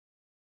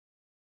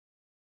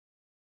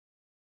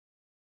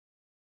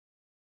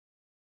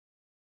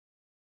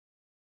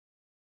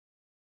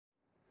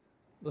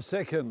The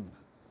second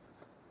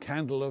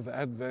candle of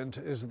Advent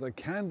is the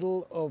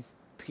candle of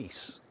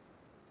peace.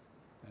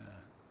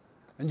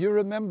 And you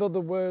remember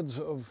the words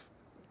of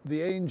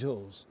the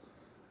angels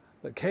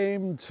that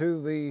came to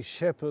the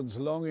shepherds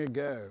long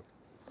ago.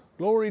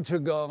 Glory to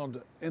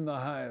God in the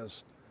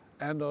highest,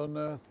 and on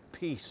earth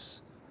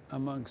peace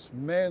amongst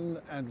men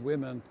and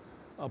women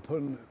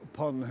upon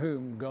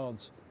whom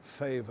God's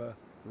favor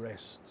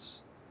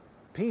rests.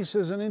 Peace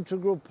is an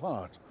integral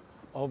part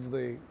of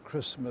the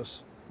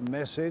Christmas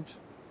message.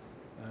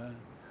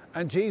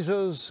 And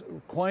Jesus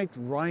quite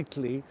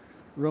rightly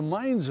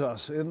reminds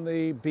us in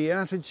the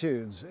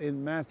Beatitudes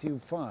in Matthew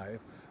 5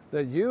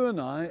 that you and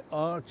I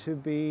are to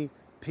be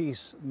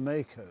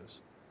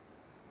peacemakers.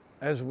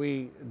 As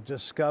we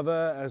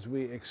discover, as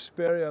we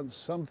experience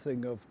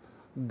something of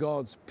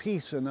God's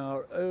peace in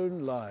our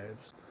own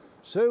lives,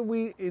 so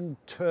we in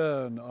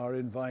turn are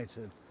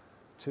invited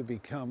to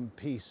become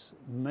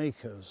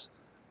peacemakers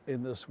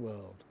in this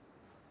world.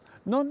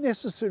 Not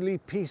necessarily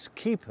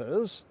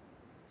peacekeepers.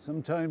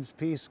 Sometimes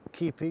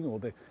peacekeeping or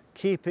the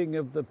keeping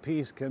of the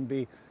peace can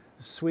be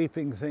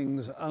sweeping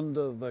things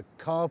under the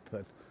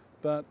carpet,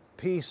 but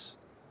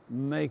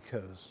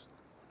peacemakers.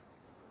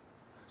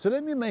 So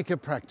let me make a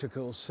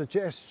practical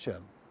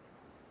suggestion.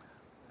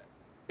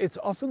 It's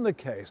often the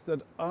case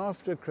that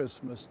after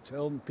Christmas,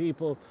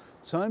 people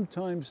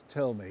sometimes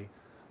tell me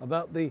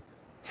about the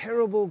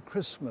terrible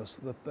Christmas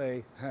that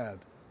they had,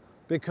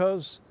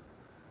 because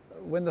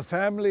when the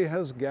family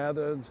has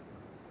gathered,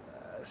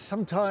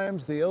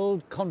 sometimes the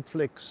old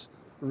conflicts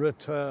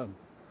return.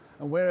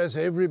 And whereas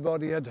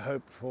everybody had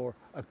hoped for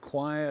a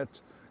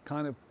quiet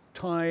kind of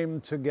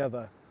time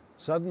together,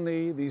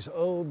 suddenly these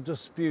old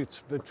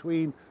disputes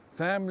between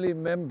family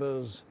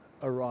members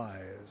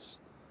arise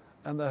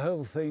and the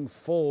whole thing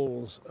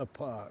falls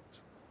apart.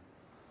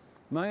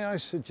 May I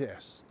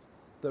suggest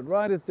that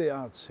right at the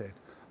outset,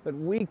 that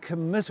we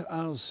commit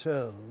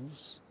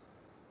ourselves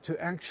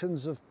to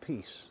actions of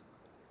peace,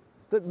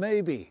 that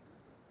maybe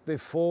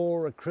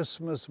before a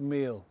Christmas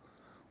meal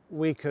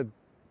we could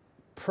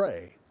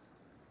pray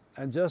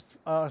and just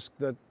ask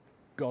that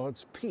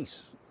God's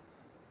peace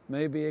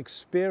may be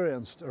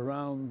experienced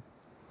around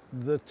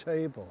the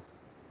table.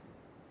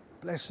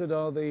 Blessed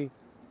are the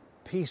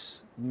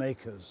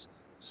peacemakers,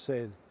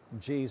 said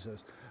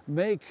Jesus.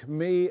 Make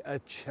me a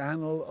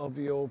channel of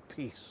your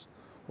peace,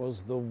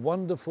 was the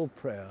wonderful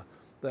prayer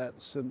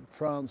that St.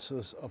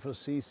 Francis of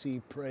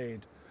Assisi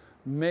prayed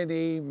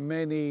many,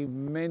 many,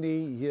 many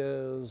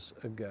years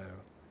ago.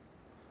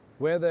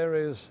 Where there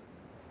is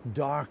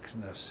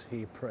darkness,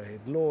 he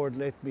prayed, Lord,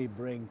 let me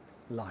bring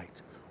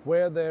light.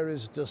 Where there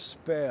is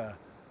despair,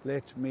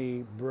 let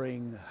me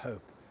bring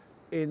hope.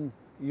 In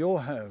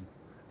your home,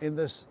 in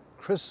this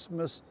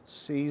Christmas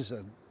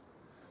season,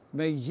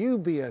 may you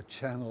be a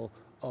channel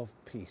of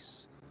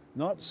peace,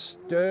 not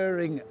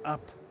stirring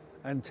up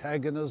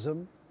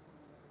antagonism,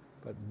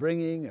 but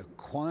bringing a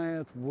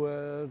quiet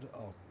word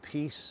of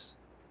peace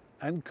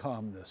and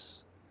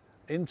calmness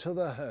into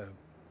the home.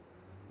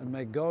 And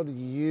may God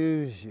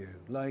use you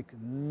like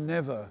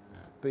never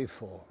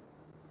before.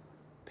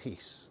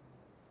 Peace.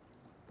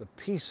 The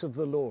peace of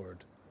the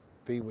Lord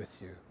be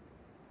with you.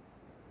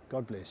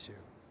 God bless you.